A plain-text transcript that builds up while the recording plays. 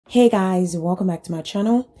Hey guys, welcome back to my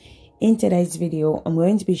channel. In today's video, I'm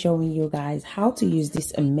going to be showing you guys how to use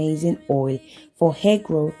this amazing oil for hair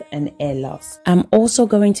growth and hair loss. I'm also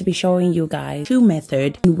going to be showing you guys two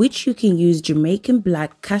methods in which you can use Jamaican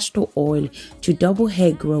black castor oil to double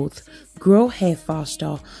hair growth, grow hair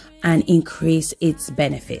faster, and increase its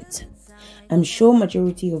benefit. I'm sure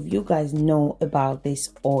majority of you guys know about this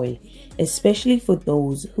oil, especially for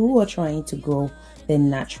those who are trying to grow their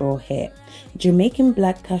natural hair. Jamaican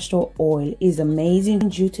black castor oil is amazing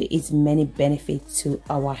due to its many benefits to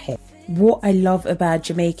our hair. What I love about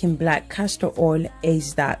Jamaican black castor oil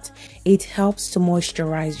is that it helps to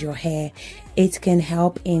moisturize your hair. It can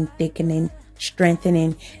help in thickening,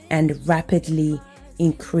 strengthening, and rapidly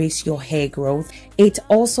increase your hair growth. It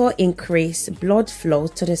also increases blood flow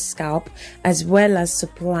to the scalp as well as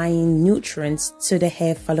supplying nutrients to the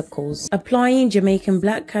hair follicles. Applying Jamaican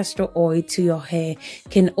black castor oil to your hair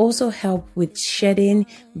can also help with shedding,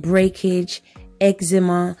 breakage,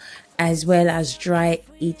 eczema, as well as dry,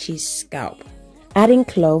 itchy scalp. Adding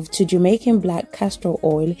clove to Jamaican black castor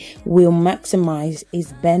oil will maximize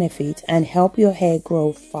its benefit and help your hair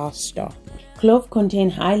grow faster. Clove contain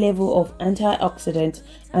high level of antioxidants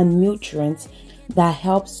and nutrients that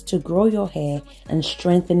helps to grow your hair and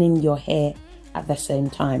strengthening your hair at the same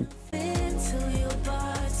time.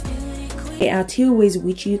 There are two ways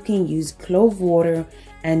which you can use clove water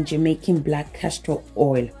and Jamaican black castor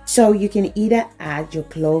oil. So you can either add your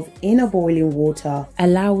clove in a boiling water,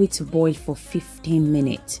 allow it to boil for 15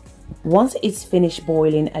 minutes. Once it's finished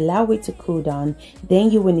boiling, allow it to cool down, then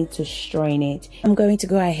you will need to strain it. I'm going to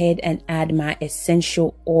go ahead and add my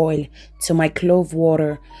essential oil to my clove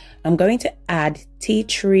water. I'm going to add tea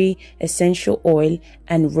tree essential oil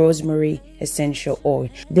and rosemary essential oil.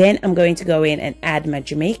 Then I'm going to go in and add my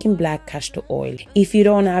Jamaican black castor oil. If you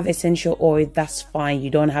don't have essential oil, that's fine. You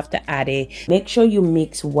don't have to add it. Make sure you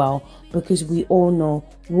mix well, because we all know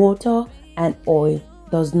water and oil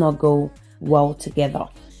does not go well together.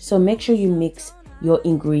 So make sure you mix your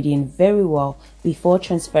ingredient very well before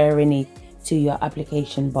transferring it to your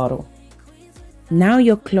application bottle. Now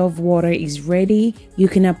your clove water is ready. You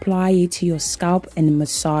can apply it to your scalp and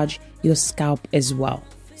massage your scalp as well.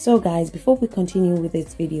 So guys, before we continue with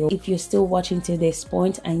this video, if you're still watching to this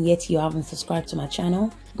point and yet you haven't subscribed to my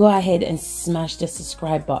channel, go ahead and smash the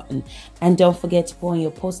subscribe button, and don't forget to put on your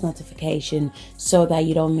post notification so that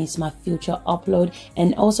you don't miss my future upload.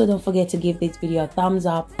 And also don't forget to give this video a thumbs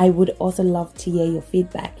up. I would also love to hear your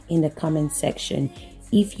feedback in the comment section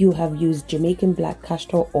if you have used Jamaican black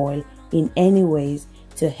castor oil in any ways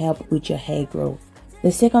to help with your hair growth.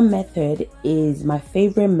 The second method is my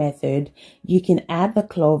favorite method. You can add the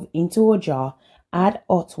clove into a jar, add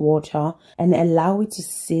hot water, and allow it to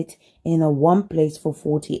sit in a warm place for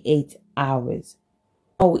 48 hours.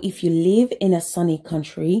 Or if you live in a sunny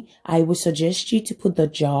country, I would suggest you to put the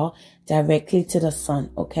jar directly to the sun,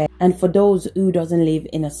 okay? And for those who doesn't live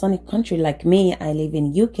in a sunny country like me, I live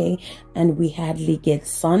in UK and we hardly get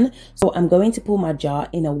sun. So I'm going to put my jar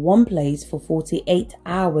in a warm place for 48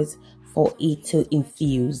 hours for it to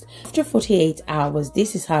infuse. After 48 hours,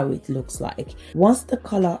 this is how it looks like. Once the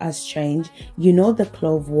color has changed, you know the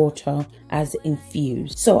clove water has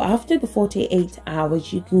infused. So after the 48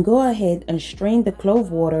 hours, you can go ahead and strain the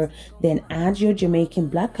clove water, then add your Jamaican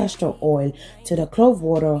black castor oil to the clove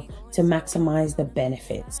water to maximize the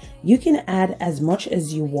benefits. You can add as much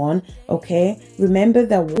as you want, okay? Remember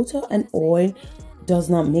that water and oil does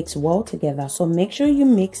not mix well together, so make sure you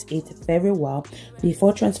mix it very well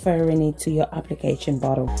before transferring it to your application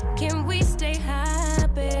bottle. Can we stay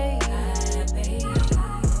happy?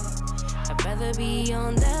 I'd rather be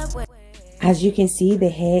on that way. As you can see, the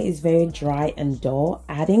hair is very dry and dull.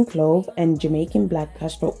 Adding clove and Jamaican black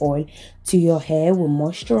castor oil to your hair will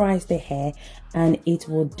moisturize the hair and it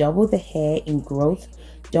will double the hair in growth.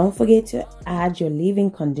 Don't forget to add your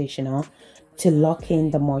leave-in conditioner to lock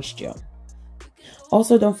in the moisture.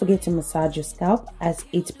 Also, don't forget to massage your scalp as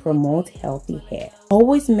it promotes healthy hair.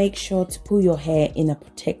 Always make sure to put your hair in a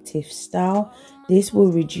protective style. This will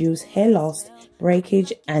reduce hair loss,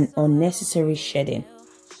 breakage, and unnecessary shedding.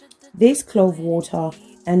 This clove water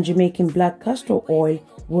and Jamaican black castor oil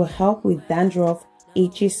will help with dandruff,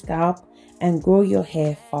 itchy scalp, and grow your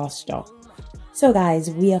hair faster. So guys,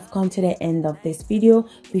 we have come to the end of this video.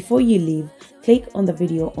 Before you leave, click on the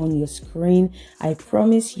video on your screen. I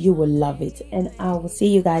promise you will love it, and I will see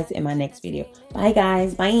you guys in my next video. Bye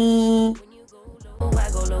guys, bye.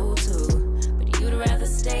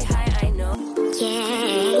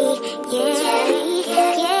 Yeah.